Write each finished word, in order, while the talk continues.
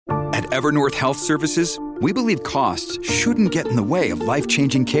Evernorth Health Services, we believe costs shouldn't get in the way of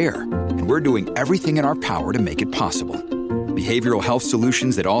life-changing care, and we're doing everything in our power to make it possible. Behavioral health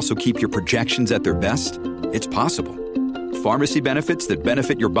solutions that also keep your projections at their best? It's possible. Pharmacy benefits that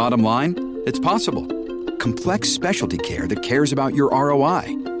benefit your bottom line? It's possible. Complex specialty care that cares about your ROI?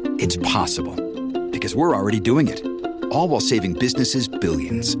 It's possible. Because we're already doing it. All while saving businesses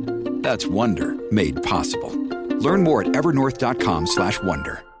billions. That's Wonder made possible. Learn more at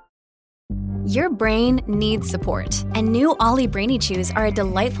evernorth.com/wonder. Your brain needs support, and new Ollie Brainy Chews are a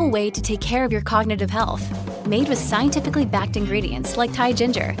delightful way to take care of your cognitive health. Made with scientifically backed ingredients like Thai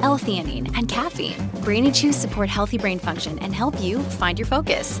ginger, L-theanine, and caffeine, Brainy Chews support healthy brain function and help you find your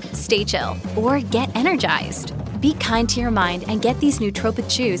focus, stay chill, or get energized. Be kind to your mind and get these nootropic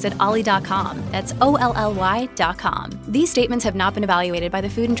chews at ollie.com. That's OLLY.com. These statements have not been evaluated by the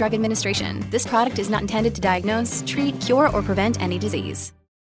Food and Drug Administration. This product is not intended to diagnose, treat, cure, or prevent any disease.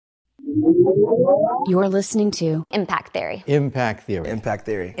 You're listening to Impact Theory. Impact Theory. Impact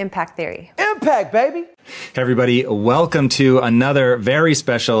Theory. Impact Theory. Impact, baby. Hey everybody, welcome to another very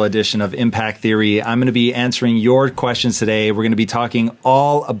special edition of Impact Theory. I'm going to be answering your questions today. We're going to be talking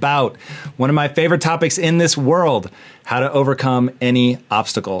all about one of my favorite topics in this world, how to overcome any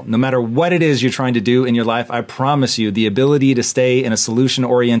obstacle. No matter what it is you're trying to do in your life, I promise you the ability to stay in a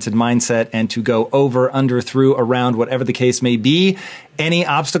solution-oriented mindset and to go over, under, through, around, whatever the case may be, any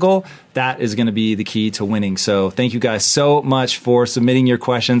obstacle, that is going to be the key to winning. So thank you guys so much for submitting your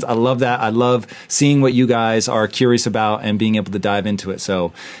questions. I love that. I love seeing what you guys are curious about and being able to dive into it.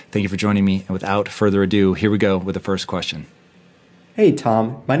 So thank you for joining me. And without further ado, here we go with the first question. Hey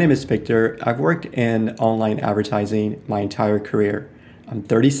Tom, my name is Victor. I've worked in online advertising my entire career. I'm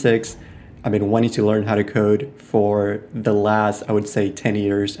 36. I've been wanting to learn how to code for the last, I would say, 10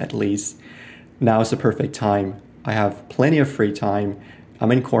 years at least. Now is the perfect time. I have plenty of free time.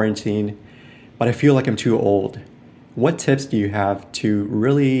 I'm in quarantine, but I feel like I'm too old. What tips do you have to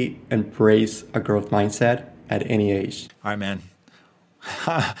really embrace a growth mindset at any age? All right, man.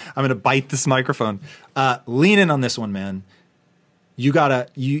 I'm going to bite this microphone. Lean in on this one, man.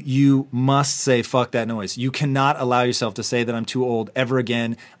 You must say, fuck that noise. You cannot allow yourself to say that I'm too old ever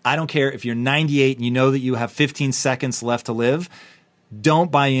again. I don't care if you're 98 and you know that you have 15 seconds left to live.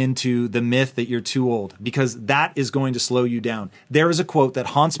 Don't buy into the myth that you're too old, because that is going to slow you down. There is a quote that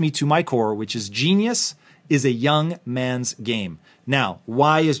haunts me to my core, which is genius is a young man's game. Now,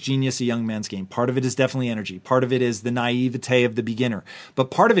 why is genius a young man's game? Part of it is definitely energy. Part of it is the naivete of the beginner. But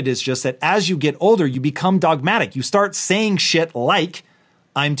part of it is just that as you get older, you become dogmatic. You start saying shit like,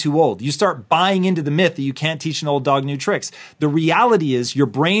 I'm too old. You start buying into the myth that you can't teach an old dog new tricks. The reality is your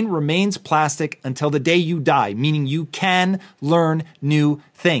brain remains plastic until the day you die, meaning you can learn new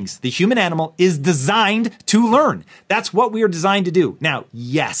things. The human animal is designed to learn. That's what we are designed to do. Now,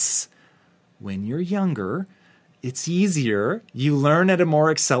 yes, when you're younger, it's easier. You learn at a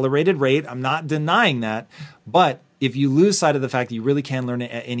more accelerated rate. I'm not denying that. But if you lose sight of the fact that you really can learn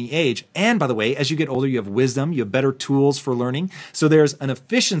at any age, and by the way, as you get older, you have wisdom, you have better tools for learning. So there's an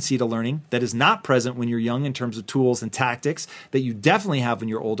efficiency to learning that is not present when you're young in terms of tools and tactics that you definitely have when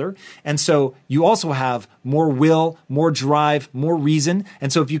you're older. And so you also have more will, more drive, more reason.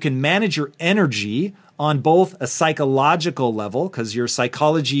 And so if you can manage your energy on both a psychological level, because your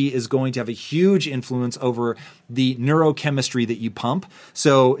psychology is going to have a huge influence over the neurochemistry that you pump.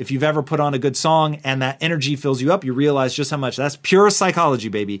 So if you've ever put on a good song and that energy fills you up, you realize just how much that's pure psychology,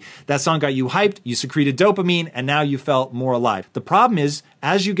 baby. That song got you hyped, you secreted dopamine, and now you felt more alive. The problem is,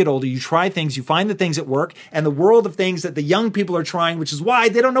 as you get older, you try things, you find the things that work, and the world of things that the young people are trying, which is why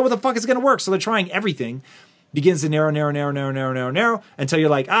they don't know what the fuck is going to work. So they're trying everything. Begins to narrow until you're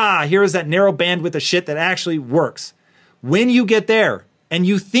like, here is that narrow bandwidth of shit that actually works. When you get there and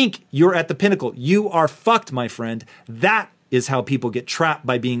you think you're at the pinnacle, you are fucked, my friend. That is how people get trapped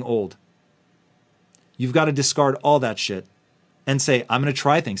by being old. You've got to discard all that shit and say, I'm going to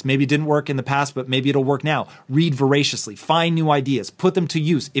try things. Maybe it didn't work in the past, but maybe it'll work now. Read voraciously, find new ideas, put them to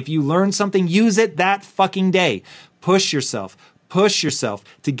use. If you learn something, use it that fucking day. Push yourself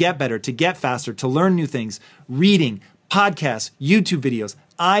to get better, to get faster, to learn new things, reading, podcasts, YouTube videos.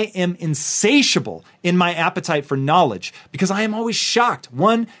 I am insatiable in my appetite for knowledge because I am always shocked.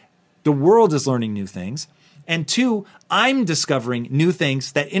 One, the world is learning new things. And two, I'm discovering new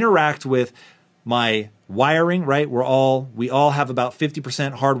things that interact with my wiring, right? We all have about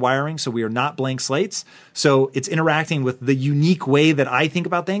 50% hard wiring, so we are not blank slates. So it's interacting with the unique way that I think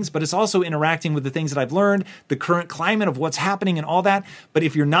about things, but it's also interacting with the things that I've learned, the current climate of what's happening and all that. But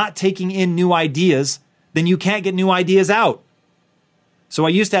if you're not taking in new ideas, then you can't get new ideas out. So I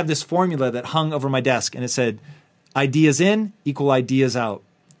used to have this formula that hung over my desk and it said, ideas in equal ideas out.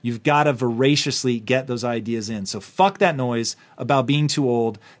 You've got to voraciously get those ideas in. So fuck that noise about being too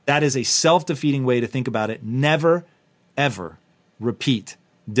old. That is a self-defeating way to think about it. Never, ever repeat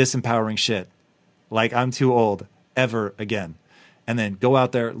disempowering shit like I'm too old ever again. And then go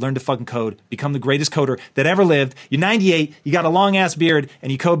out there, learn to fucking code, become the greatest coder that ever lived. You're 98, you got a long ass beard,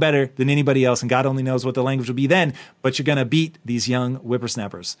 and you code better than anybody else. And God only knows what the language will be then, but you're going to beat these young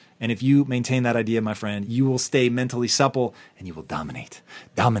whippersnappers. And if you maintain that idea, my friend, you will stay mentally supple and you will dominate.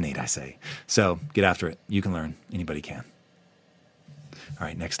 Dominate, I say. So get after it. You can learn. Anybody can. All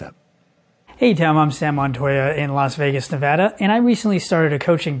right, next up. Hey Tom, I'm Sam Montoya in Las Vegas, Nevada, and I recently started a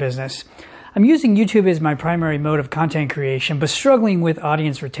coaching business. I'm using YouTube as my primary mode of content creation, but struggling with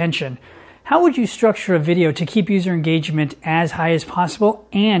audience retention. How would you structure a video to keep user engagement as high as possible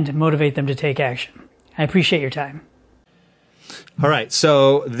and motivate them to take action? I appreciate your time. All right,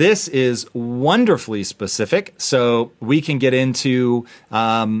 so this is wonderfully specific, so we can get into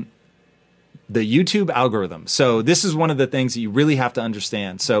the YouTube algorithm. So this is one of the things that you really have to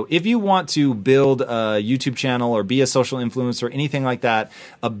understand. So if you want to build a YouTube channel or be a social influencer or anything like that,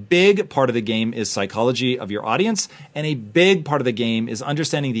 a big part of the game is psychology of your audience, and a big part of the game is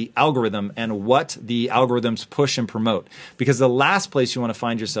understanding the algorithm and what the algorithms push and promote. Because the last place you want to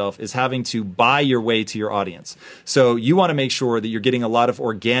find yourself is having to buy your way to your audience. So you want to make sure that you're getting a lot of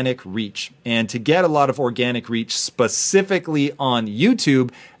organic reach. And to get a lot of organic reach specifically on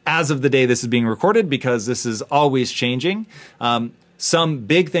YouTube, as of the day this is being recorded, because this is always changing, some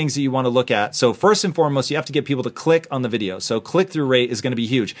big things that you want to look at. So first and foremost, you have to get people to click on the video. So click-through rate is going to be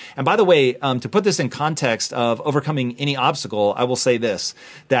huge. And by the way, to put this in context of overcoming any obstacle, I will say this,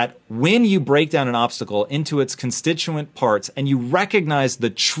 that when you break down an obstacle into its constituent parts and you recognize the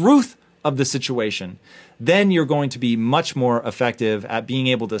truth of the situation, then you're going to be much more effective at being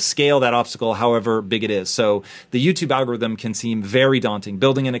able to scale that obstacle however big it is. So the YouTube algorithm can seem very daunting.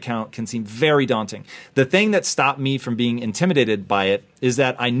 Building an account can seem very daunting. The thing that stopped me from being intimidated by it is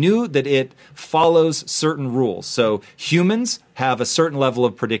that I knew that it follows certain rules. So humans have a certain level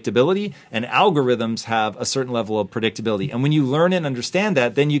of predictability and algorithms have a certain level of predictability. And when you learn and understand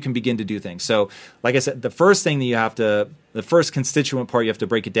that, then you can begin to do things. So like I said, the first thing that the first constituent part you have to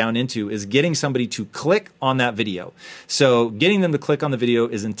break it down into is getting somebody to click on that video. So getting them to click on the video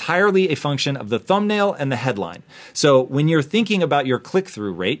is entirely a function of the thumbnail and the headline. So when you're thinking about your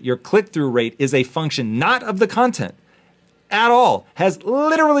click-through rate is a function not of the content at all, has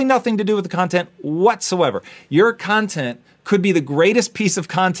literally nothing to do with the content whatsoever. Your content could be the greatest piece of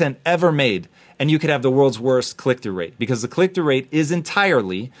content ever made, and you could have the world's worst click-through rate, because the click-through rate is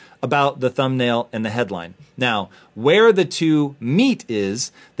entirely about the thumbnail and the headline. Now, where the two meet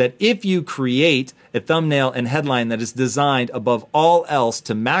is that if you create a thumbnail and headline that is designed above all else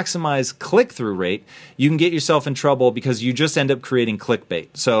to maximize click-through rate, you can get yourself in trouble because you just end up creating clickbait.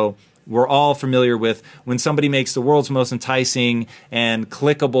 So we're all familiar with when somebody makes the world's most enticing and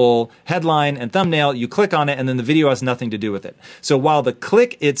clickable headline and thumbnail, you click on it and then the video has nothing to do with it. So while the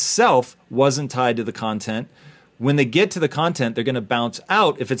click itself wasn't tied to the content, when they get to the content, they're going to bounce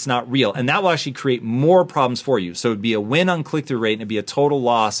out if it's not real. And that will actually create more problems for you. So it'd be a win on click-through rate and it'd be a total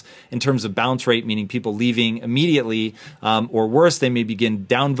loss in terms of bounce rate, meaning people leaving immediately, or worse, they may begin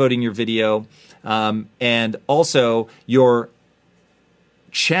downvoting your video. And also your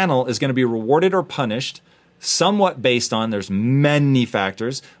channel is going to be rewarded or punished somewhat based on, there's many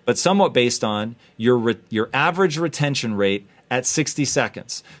factors, but somewhat based on your average retention rate at 60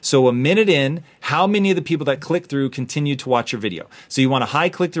 seconds. So a minute in, how many of the people that click through continue to watch your video? So you want a high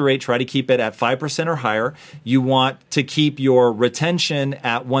click-through rate, try to keep it at 5% or higher. You want to keep your retention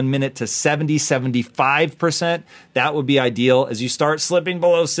at 1 minute to 75%. That would be ideal. As you start slipping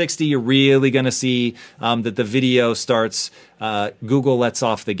below 60, you're really going to see that the video starts, Google lets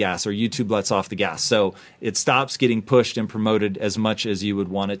off the gas or YouTube lets off the gas. So it stops getting pushed and promoted as much as you would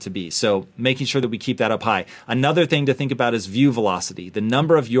want it to be. So making sure that we keep that up high. Another thing to think about is view velocity, the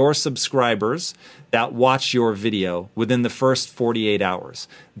number of your subscribers that watch your video within the first 48 hours.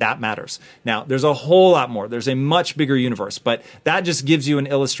 That matters. Now, there's a whole lot more. There's a much bigger universe, but that just gives you an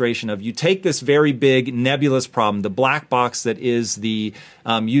illustration of you take this very big nebulous problem, the black box that is the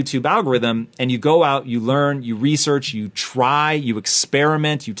YouTube algorithm, and you go out, you learn, you research, you try, you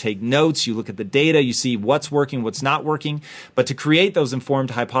experiment, you take notes, you look at the data, you see what's working, what's not working. But to create those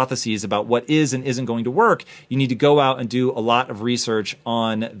informed hypotheses about what is and isn't going to work, you need to go out and do a lot of research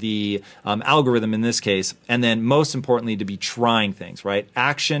on the algorithm in this case, and then most importantly, to be trying things, right?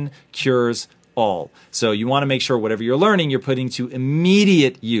 Action cures all. So you want to make sure whatever you're learning, you're putting to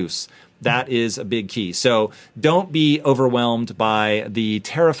immediate use. That is a big key. So don't be overwhelmed by the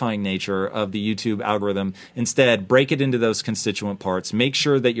terrifying nature of the YouTube algorithm. Instead, break it into those constituent parts. Make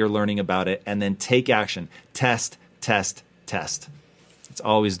sure that you're learning about it, and then take action. Test, test, test. It's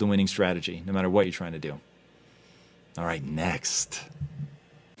always the winning strategy, no matter what you're trying to do. All right, next.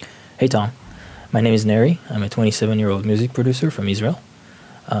 Hey, Tom. My name is Neri. I'm a 27-year-old music producer from Israel.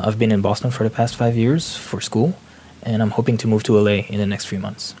 I've been in Boston for the past 5 years for school, and I'm hoping to move to LA in the next few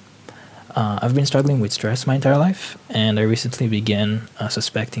months. I've been struggling with stress my entire life, and I recently began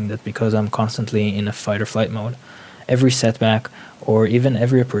suspecting that because I'm constantly in a fight-or-flight mode, every setback or even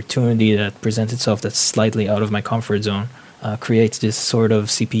every opportunity that presents itself that's slightly out of my comfort zone creates this sort of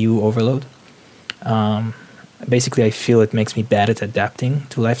CPU overload. Basically, I feel it makes me bad at adapting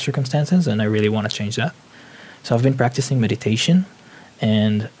to life circumstances, and I really want to change that. So I've been practicing meditation,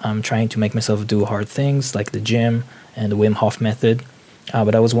 and I'm trying to make myself do hard things like the gym and the Wim Hof method.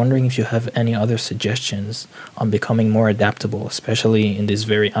 But I was wondering if you have any other suggestions on becoming more adaptable, especially in these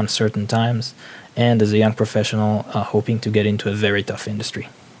very uncertain times, and as a young professional hoping to get into a very tough industry.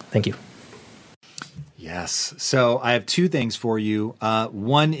 Thank you. Yes. So I have two things for you.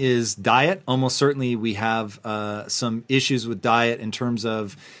 One is diet. Almost certainly we have some issues with diet in terms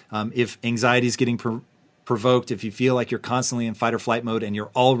of if anxiety is getting provoked, if you feel like you're constantly in fight or flight mode and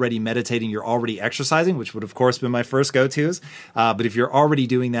you're already meditating, you're already exercising, which would of course be my first go-tos. But if you're already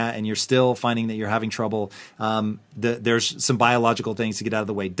doing that and you're still finding that you're having trouble, there's some biological things to get out of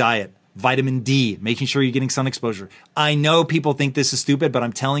the way. Diet. Vitamin D, making sure you're getting sun exposure. I know people think this is stupid, but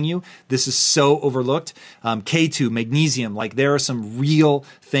I'm telling you, this is so overlooked. K2, magnesium, like there are some real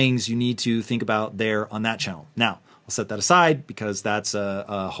things you need to think about there on that channel. Now, I'll set that aside because that's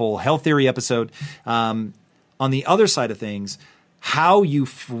a whole health theory episode. On the other side of things, how you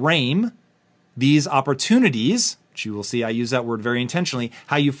frame these opportunities, which you will see I use that word very intentionally,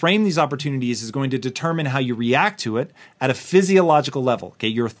 how you frame these opportunities is going to determine how you react to it at a physiological level. Okay,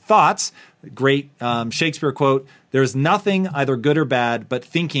 your thoughts, great Shakespeare quote, there's nothing either good or bad, but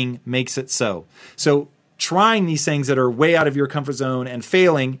thinking makes it so. So trying these things that are way out of your comfort zone and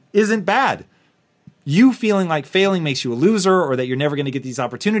failing isn't bad. You feeling like failing makes you a loser or that you're never going to get these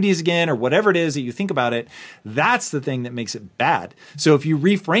opportunities again or whatever it is that you think about it, that's the thing that makes it bad. So if you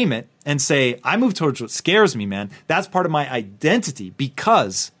reframe it and say, I move towards what scares me, man, that's part of my identity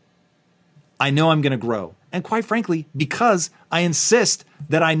because I know I'm going to grow. And quite frankly, because I insist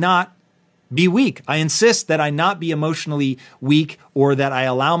that I not be weak. I insist that I not be emotionally weak or that I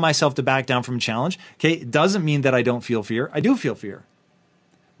allow myself to back down from a challenge. Okay, it doesn't mean that I don't feel fear. I do feel fear.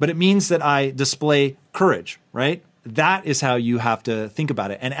 But it means that I display courage, right? That is how you have to think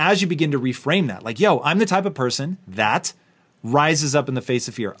about it. And as you begin to reframe that, like, yo, I'm the type of person that rises up in the face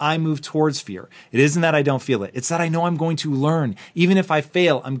of fear. I move towards fear. It isn't that I don't feel it. It's that I know I'm going to learn. Even if I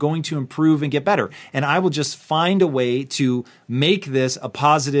fail, I'm going to improve and get better. And I will just find a way to make this a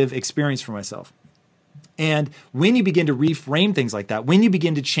positive experience for myself. And when you begin to reframe things like that, when you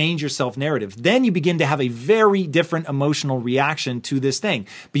begin to change your self-narrative, then you begin to have a very different emotional reaction to this thing.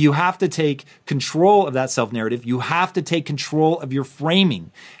 But you have to take control of that self-narrative. You have to take control of your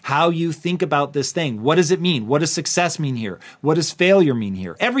framing, how you think about this thing. What does it mean? What does success mean here? What does failure mean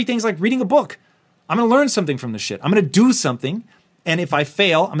here? Everything's like reading a book. I'm going to learn something from this shit. I'm going to do something. And if I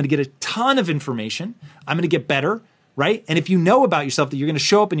fail, I'm going to get a ton of information. I'm going to get better. Right? And if you know about yourself that you're going to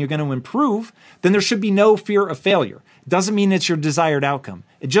show up and you're going to improve, then there should be no fear of failure. It doesn't mean it's your desired outcome.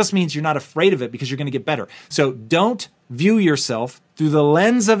 It just means you're not afraid of it because you're going to get better. So don't view yourself through the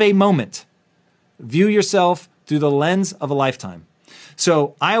lens of a moment. View yourself through the lens of a lifetime.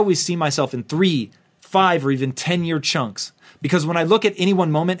 So I always see myself in 3, 5, or even 10-year chunks. Because when I look at any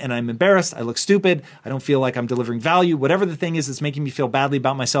one moment and I'm embarrassed, I look stupid, I don't feel like I'm delivering value, whatever the thing is that's making me feel badly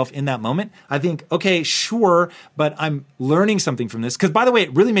about myself in that moment, I think, okay, sure, but I'm learning something from this. Because by the way,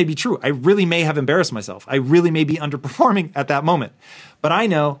 it really may be true. I really may have embarrassed myself. I really may be underperforming at that moment. But I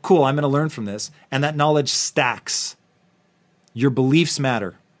know, cool, I'm going to learn from this. And that knowledge stacks. Your beliefs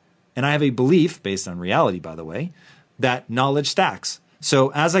matter. And I have a belief, based on reality, by the way, that knowledge stacks.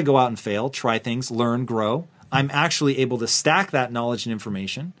 So as I go out and fail, try things, learn, grow, I'm actually able to stack that knowledge and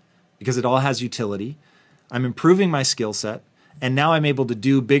information because it all has utility. I'm improving my skill set, and now I'm able to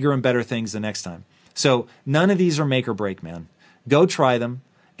do bigger and better things the next time. So none of these are make or break, man. Go try them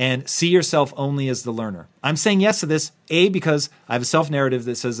and see yourself only as the learner. I'm saying yes to this, A, because I have a self-narrative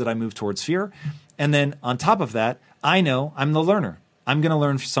that says that I move towards fear. And then on top of that, I know I'm the learner. I'm going to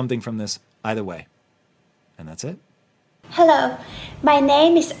learn something from this either way. And that's it. Hello, my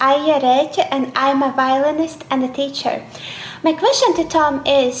name is Aya Reg and I'm a violinist and a teacher. My question to Tom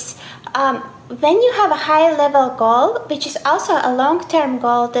is, When you have a high-level goal, which is also a long-term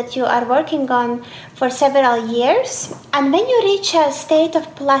goal that you are working on for several years, and when you reach a state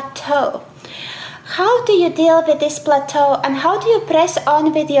of plateau, how do you deal with this plateau, and how do you press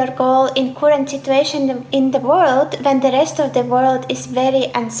on with your goal in current situation in the world when the rest of the world is very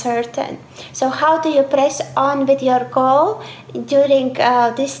uncertain? So how do you press on with your goal during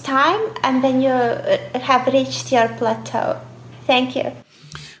this time and when you have reached your plateau? Thank you.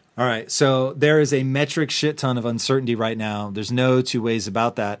 All right. So there is a metric shit ton of uncertainty right now. There's no two ways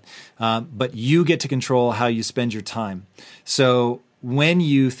about that. But you get to control how you spend your time. So when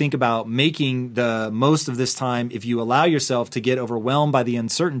you think about making the most of this time, if you allow yourself to get overwhelmed by the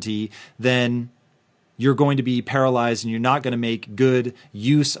uncertainty, then you're going to be paralyzed and you're not going to make good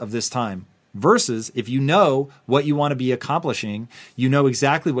use of this time. Versus if you know what you want to be accomplishing, you know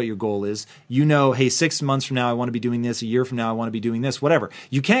exactly what your goal is. You know, hey, 6 months from now, I want to be doing this. A year from now, I want to be doing this, whatever.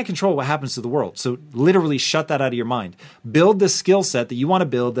 You can't control what happens to the world. So literally shut that out of your mind. Build the skill set that you want to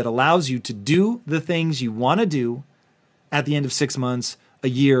build that allows you to do the things you want to do at the end of 6 months, a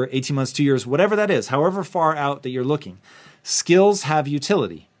year, 18 months, 2 years, whatever that is, however far out that you're looking. Skills have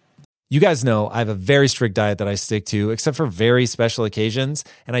utility. You guys know I have a very strict diet that I stick to, except for very special occasions.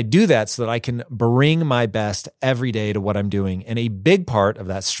 And I do that so that I can bring my best every day to what I'm doing. And a big part of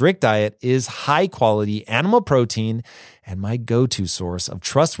that strict diet is high quality animal protein and my go-to source of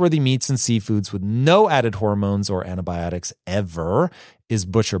trustworthy meats and seafoods with no added hormones or antibiotics ever is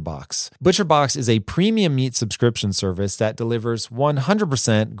ButcherBox. ButcherBox is a premium meat subscription service that delivers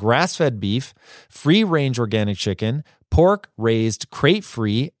 100% grass-fed beef, free-range organic chicken, pork raised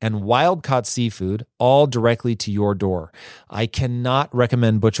crate-free, and wild-caught seafood, all directly to your door. I cannot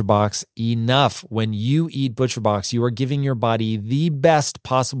recommend ButcherBox enough. When you eat ButcherBox, you are giving your body the best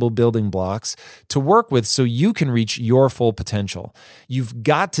possible building blocks to work with so you can reach your full potential. You've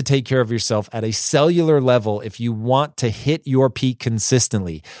got to take care of yourself at a cellular level if you want to hit your peak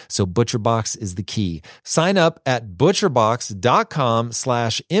consistently. So ButcherBox is the key. Sign up at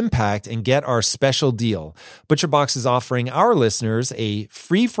butcherbox.com/impact and get our special deal. ButcherBox is offering our listeners a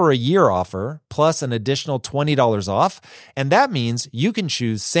free for a year offer plus an additional $20 off. And that means you can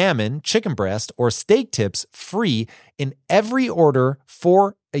choose salmon, chicken breast, or steak tips free in every order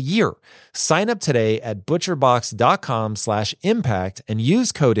for a year. Sign up today at butcherbox.com/impact and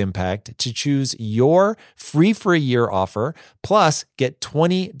use code IMPACT to choose your free for a year offer, plus get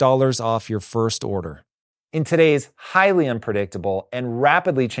 $20 off your first order. In today's highly unpredictable and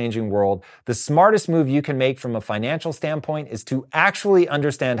rapidly changing world, the smartest move you can make from a financial standpoint is to actually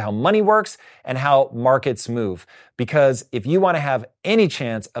understand how money works and how markets move. Because if you want to have any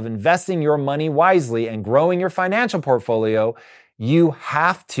chance of investing your money wisely and growing your financial portfolio, you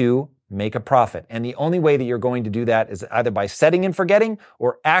have to make a profit. And the only way that you're going to do that is either by setting and forgetting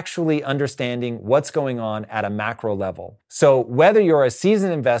or actually understanding what's going on at a macro level. So whether you're a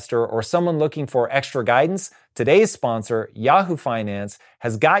seasoned investor or someone looking for extra guidance, today's sponsor, Yahoo Finance,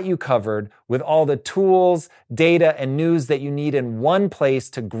 has got you covered with all the tools, data, and news that you need in one place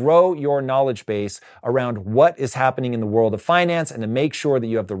to grow your knowledge base around what is happening in the world of finance and to make sure that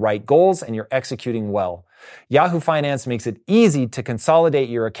you have the right goals and you're executing well. Yahoo Finance makes it easy to consolidate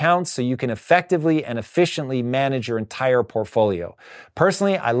your accounts so you can effectively and efficiently manage your entire portfolio.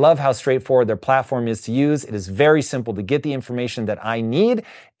 Personally, I love how straightforward their platform is to use. It is very simple to get the information that I need,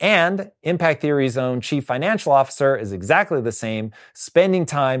 and Impact Theory's own chief financial officer is exactly the same, spending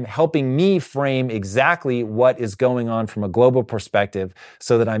time helping me frame exactly what is going on from a global perspective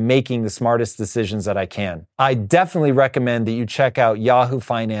so that I'm making the smartest decisions that I can. I definitely recommend that you check out Yahoo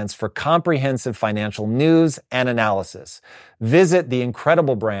Finance for comprehensive financial news and analysis. Visit the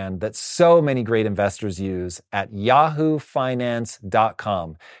incredible brand that so many great investors use at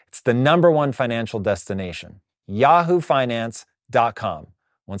yahoofinance.com. It's the #1 financial destination. yahoofinance.com.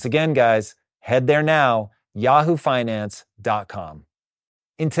 Once again, guys, head there now, yahoofinance.com.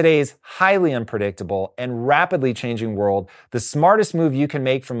 In today's highly unpredictable and rapidly changing world, the smartest move you can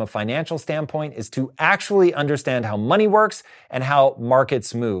make from a financial standpoint is to actually understand how money works and how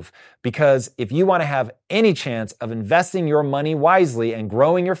markets move. Because if you want to have any chance of investing your money wisely and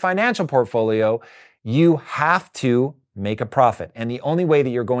growing your financial portfolio, you have to make a profit. And the only way that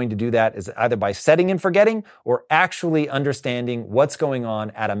you're going to do that is either by setting and forgetting or actually understanding what's going on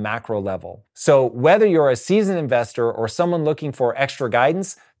at a macro level. So whether you're a seasoned investor or someone looking for extra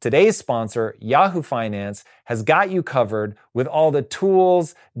guidance, today's sponsor, Yahoo Finance, has got you covered with all the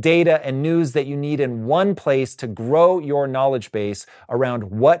tools, data, and news that you need in one place to grow your knowledge base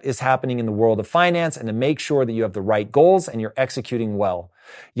around what is happening in the world of finance and to make sure that you have the right goals and you're executing well.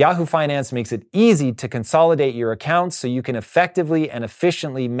 Yahoo Finance makes it easy to consolidate your accounts so you can effectively and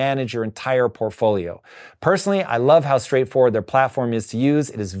efficiently manage your entire portfolio. Personally, I love how straightforward their platform is to use.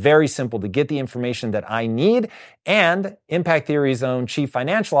 It is very simple to get the information that I need, and Impact Theory's own chief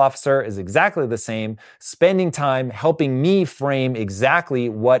financial officer is exactly the same, spending time helping me frame exactly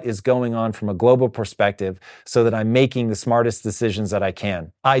what is going on from a global perspective so that I'm making the smartest decisions that I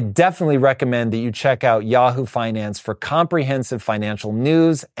can. I definitely recommend that you check out Yahoo Finance for comprehensive financial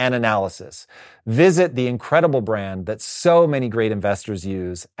news and analysis. Visit the incredible brand that so many great investors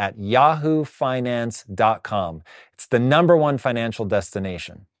use at yahoofinance.com. It's the #1 financial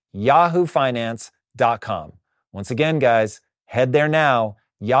destination, yahoofinance.com. Once again, guys, head there now,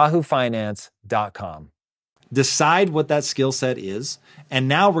 yahoofinance.com. Decide what that skill set is. And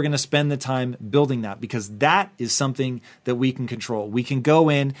now we're going to spend the time building that, because that is something that we can control. We can go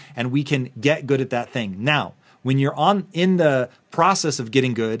in and we can get good at that thing. Now, when you're in the process of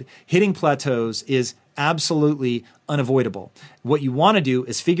getting good, hitting plateaus is absolutely unavoidable. What you want to do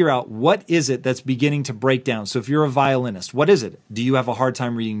is figure out what is it that's beginning to break down. So if you're a violinist, what is it? Do you have a hard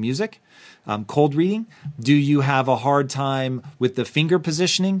time reading music? Cold reading? Do you have a hard time with the finger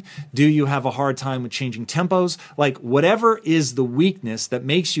positioning? Do you have a hard time with changing tempos? Like, whatever is the weakness that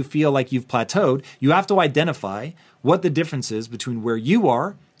makes you feel like you've plateaued, you have to identify what the difference is between where you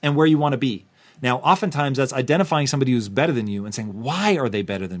are and where you want to be. Now, oftentimes that's identifying somebody who's better than you and saying, why are they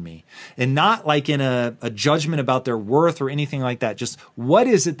better than me? And not like in a judgment about their worth or anything like that. Just what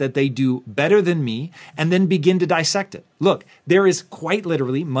is it that they do better than me? And then begin to dissect it. Look, there is quite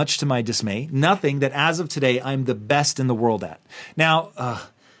literally, much to my dismay, nothing that as of today I'm the best in the world at. Now,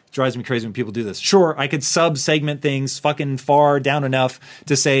 drives me crazy when people do this. Sure, I could sub-segment things fucking far down enough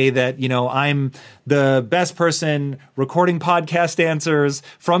to say that, I'm the best person recording podcast answers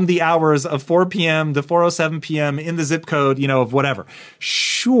from the hours of 4 p.m. to 4:07 p.m. in the zip code, of whatever.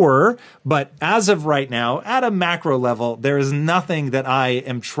 Sure, but as of right now, at a macro level, there is nothing that I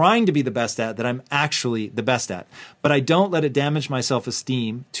am trying to be the best at that I'm actually the best at. But I don't let it damage my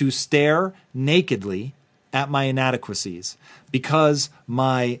self-esteem to stare nakedly at my inadequacies, because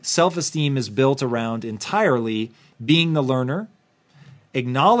my self-esteem is built around entirely being the learner,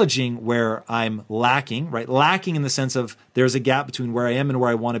 acknowledging where I'm lacking, right? Lacking in the sense of there's a gap between where I am and where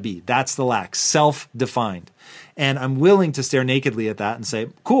I want to be. That's the lack, self-defined. And I'm willing to stare nakedly at that and say,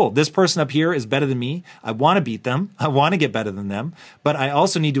 cool, this person up here is better than me. I want to beat them. I want to get better than them. But I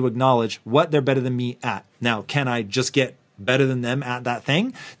also need to acknowledge what they're better than me at. Now, can I just get better than them at that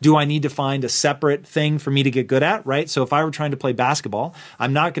thing? Do I need to find a separate thing for me to get good at, right? So if I were trying to play basketball,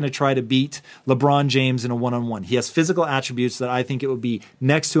 I'm not going to try to beat LeBron James in a one-on-one. He has physical attributes that I think it would be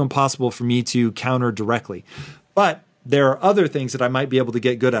next to impossible for me to counter directly. But there are other things that I might be able to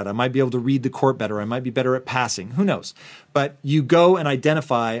get good at. I might be able to read the court better. I might be better at passing. Who knows? But you go and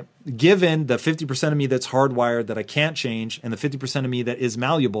identify, given the 50% of me that's hardwired that I can't change and the 50% of me that is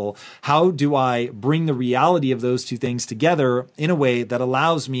malleable, how do I bring the reality of those two things together in a way that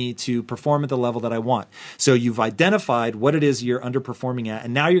allows me to perform at the level that I want? So you've identified what it is you're underperforming at,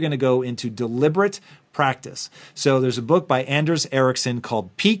 and now you're going to go into deliberate practice. So there's a book by Anders Ericsson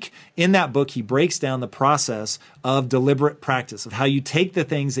called Peak. In that book, he breaks down the process of deliberate practice, of how you take the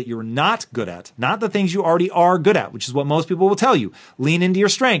things that you're not good at, not the things you already are good at, which is what most people will tell you. Lean into your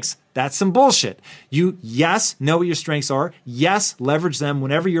strengths. That's some bullshit. You, yes, know what your strengths are. Yes, leverage them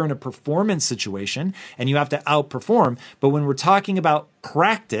whenever you're in a performance situation and you have to outperform. But when we're talking about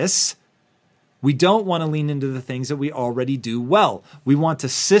practice, we don't want to lean into the things that we already do well. We want to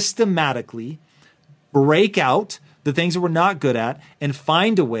systematically break out the things that we're not good at and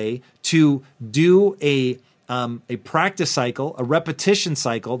find a way to do a practice cycle, a repetition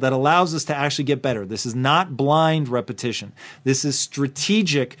cycle that allows us to actually get better. This is not blind repetition. This is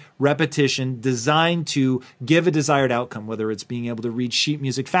strategic repetition designed to give a desired outcome, whether it's being able to read sheet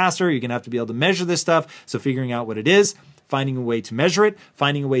music faster. You're going to have to be able to measure this stuff. So figuring out what it is, finding a way to measure it,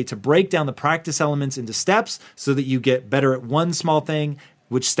 finding a way to break down the practice elements into steps so that you get better at one small thing,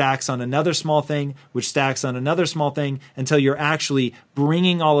 which stacks on another small thing, which stacks on another small thing, until you're actually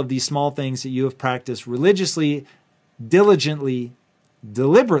bringing all of these small things that you have practiced religiously, diligently,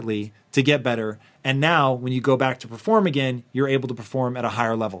 deliberately to get better. And now when you go back to perform again, you're able to perform at a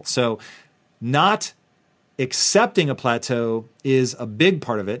higher level. So not accepting a plateau is a big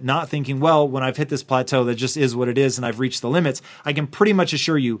part of it. Not thinking, well, when I've hit this plateau, that just is what it is and I've reached the limits. I can pretty much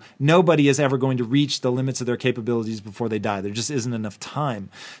assure you nobody is ever going to reach the limits of their capabilities before they die. There just isn't enough time.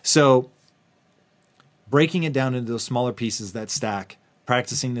 So breaking it down into those smaller pieces that stack,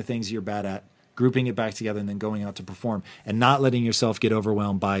 practicing the things you're bad at, grouping it back together, and then going out to perform, and not letting yourself get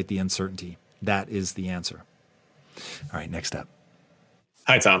overwhelmed by the uncertainty. That is the answer. All right, next up.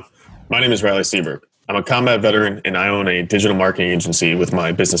 Hi, Tom. My name is Riley Seberg. I'm a combat veteran, and I own a digital marketing agency with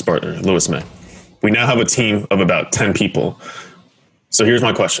my business partner, Louis May. We now have a team of about 10 people. So here's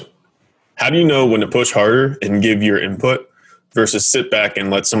my question. How do you know when to push harder and give your input versus sit back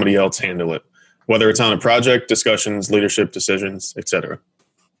and let somebody else handle it, whether it's on a project, discussions, leadership decisions, etc.?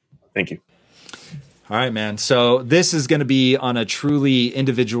 Thank you. All right, man. So this is going to be on a truly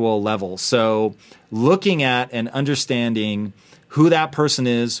individual level. So looking at and understanding who that person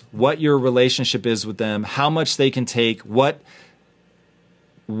is, what your relationship is with them, how much they can take, what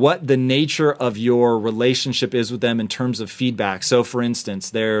the nature of your relationship is with them in terms of feedback. So for instance,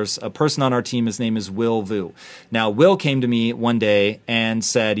 there's a person on our team, his name is Will Vu. Now, Will came to me one day and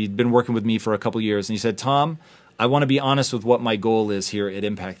said, he'd been working with me for a couple years, and he said, Tom, I want to be honest with what my goal is here at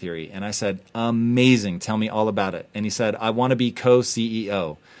Impact Theory. And I said, amazing, tell me all about it. And he said, I want to be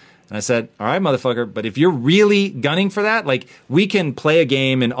co-CEO. And I said, all right, motherfucker, but if you're really gunning for that, like, we can play a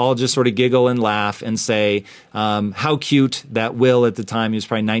game and all just sort of giggle and laugh and say how cute that Will at the time, he was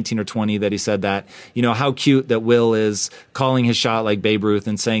probably 19 or 20 that he said that, you know, how cute that Will is calling his shot like Babe Ruth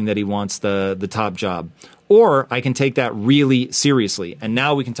and saying that he wants the top job. Or I can take that really seriously. And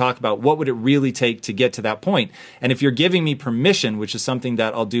now we can talk about what would it really take to get to that point. And if you're giving me permission, which is something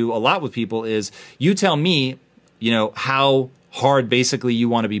that I'll do a lot with people, is you tell me, you know, how hard basically you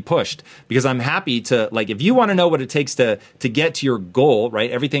want to be pushed, because I'm happy to, like, if you want to know what it takes to get to your goal,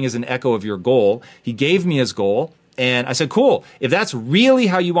 right? Everything is an echo of your goal. He gave me his goal. And I said, cool, if that's really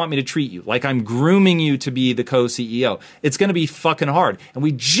how you want me to treat you, like I'm grooming you to be the co-CEO, it's going to be fucking hard. And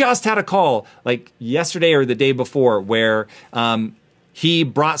we just had a call like yesterday or the day before where he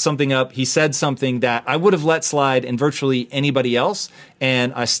brought something up. He said something that I would have let slide in virtually anybody else.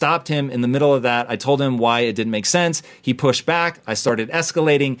 And I stopped him in the middle of that. I told him why it didn't make sense. He pushed back. I started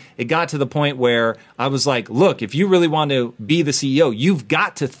escalating. It got to the point where I was like, look, if you really want to be the CEO, you've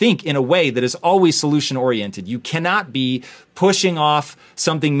got to think in a way that is always solution oriented. You cannot be pushing off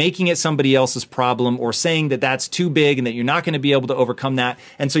something, making it somebody else's problem, or saying that that's too big and that you're not going to be able to overcome that.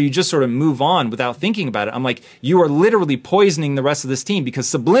 And so you just sort of move on without thinking about it. I'm like, you are literally poisoning the rest of this team because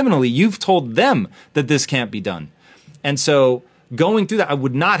subliminally you've told them that this can't be done. And so going through that, I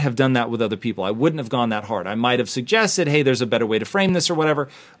would not have done that with other people. I wouldn't have gone that hard. I might have suggested, hey, there's a better way to frame this or whatever.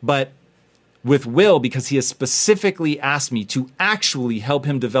 But with Will, because he has specifically asked me to actually help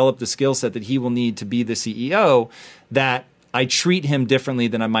him develop the skill set that he will need to be the CEO, that I treat him differently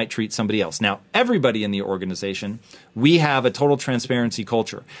than I might treat somebody else. Now, everybody in the organization, we have a total transparency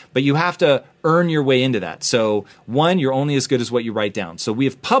culture, but you have to earn your way into that. So one, you're only as good as what you write down. So we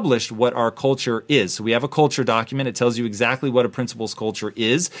have published what our culture is. So we have a culture document. It tells you exactly what a principles culture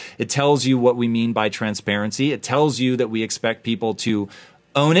is. It tells you what we mean by transparency. It tells you that we expect people to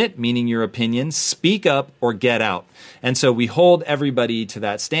own it, meaning your opinion, speak up, or get out. And so we hold everybody to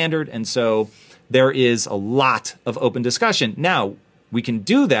that standard. And so there is a lot of open discussion. Now, we can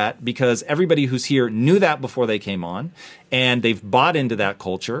do that because everybody who's here knew that before they came on, and they've bought into that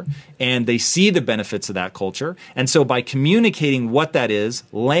culture, and they see the benefits of that culture. And so by communicating what that is,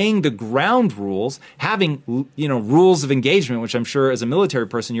 laying the ground rules, having, you know, rules of engagement, which I'm sure as a military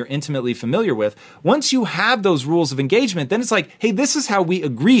person you're intimately familiar with, once you have those rules of engagement, then it's like, hey, this is how we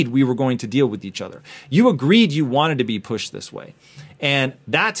agreed we were going to deal with each other. You agreed you wanted to be pushed this way. And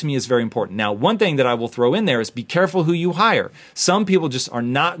that to me is very important. Now, one thing that I will throw in there is be careful who you hire. Some people just are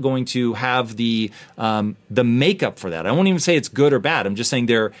not going to have the makeup for that. I won't even say it's good or bad. I'm just saying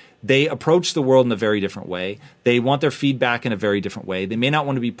they approach the world in a very different way. They want their feedback in a very different way. They may not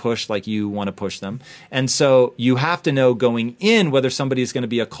want to be pushed like you want to push them. And so you have to know going in whether somebody is going to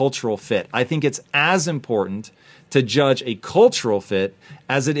be a cultural fit. I think it's as important to judge a cultural fit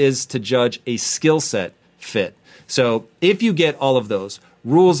as it is to judge a skill set fit. So if you get all of those,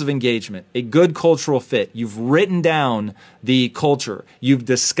 rules of engagement, a good cultural fit, you've written down the culture, you've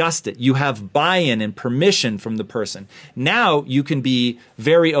discussed it, you have buy-in and permission from the person. Now you can be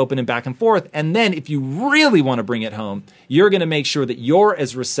very open and back and forth. And then if you really want to bring it home, you're going to make sure that you're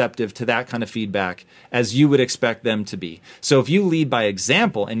as receptive to that kind of feedback as you would expect them to be. So if you lead by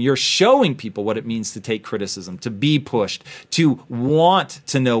example and you're showing people what it means to take criticism, to be pushed, to want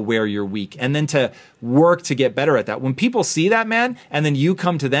to know where you're weak, and then to work to get better at that. When people see that, man, and then you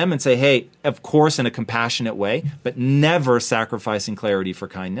come to them and say, hey, of course, in a compassionate way, but never sacrificing clarity for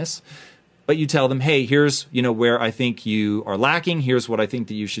kindness. But you tell them, hey, here's, where I think you are lacking. Here's what I think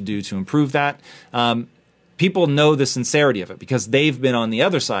that you should do to improve that. People know the sincerity of it because they've been on the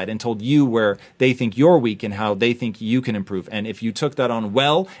other side and told you where they think you're weak and how they think you can improve. And if you took that on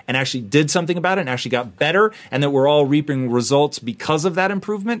well and actually did something about it and actually got better, and that we're all reaping results because of that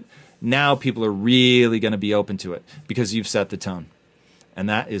improvement, now people are really going to be open to it because you've set the tone. And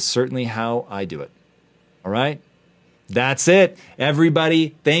that is certainly how I do it. All right? That's it.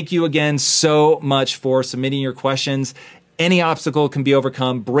 Everybody, thank you again so much for submitting your questions. Any obstacle can be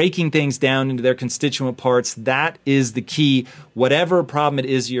overcome. Breaking things down into their constituent parts, that is the key. Whatever problem it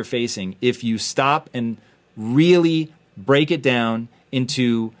is you're facing, if you stop and really break it down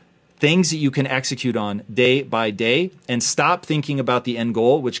into things that you can execute on day by day and stop thinking about the end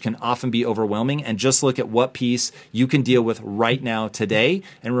goal, which can often be overwhelming, and just look at what piece you can deal with right now today.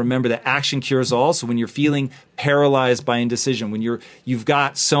 And remember that action cures all. So when you're feeling paralyzed by indecision, when you've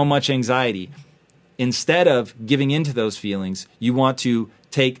got so much anxiety, instead of giving into those feelings, you want to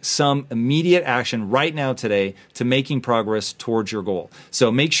take some immediate action right now today to making progress towards your goal. So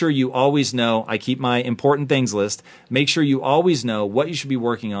make sure you always know, I keep my important things list, make sure you always know what you should be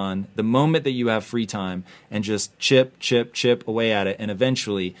working on the moment that you have free time, and just chip away at it. And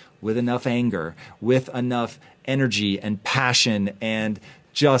eventually, with enough anger, with enough energy and passion and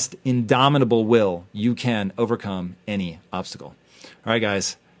just indomitable will, you can overcome any obstacle. All right,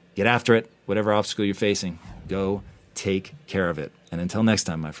 guys, get after it. Whatever obstacle you're facing, go take care of it. And until next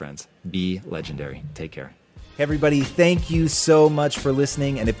time, my friends, be legendary. Take care. Hey everybody, thank you so much for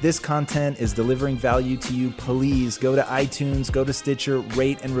listening. And if this content is delivering value to you, please go to iTunes, go to Stitcher,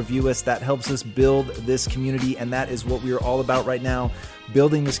 rate and review us. That helps us build this community. And that is what we are all about right now.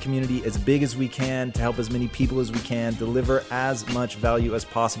 Building this community as big as we can to help as many people as we can, deliver as much value as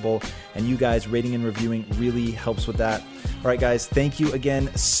possible. And you guys rating and reviewing really helps with that. All right, guys, thank you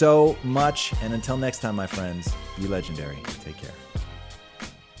again so much. And until next time, my friends, be legendary. Take care.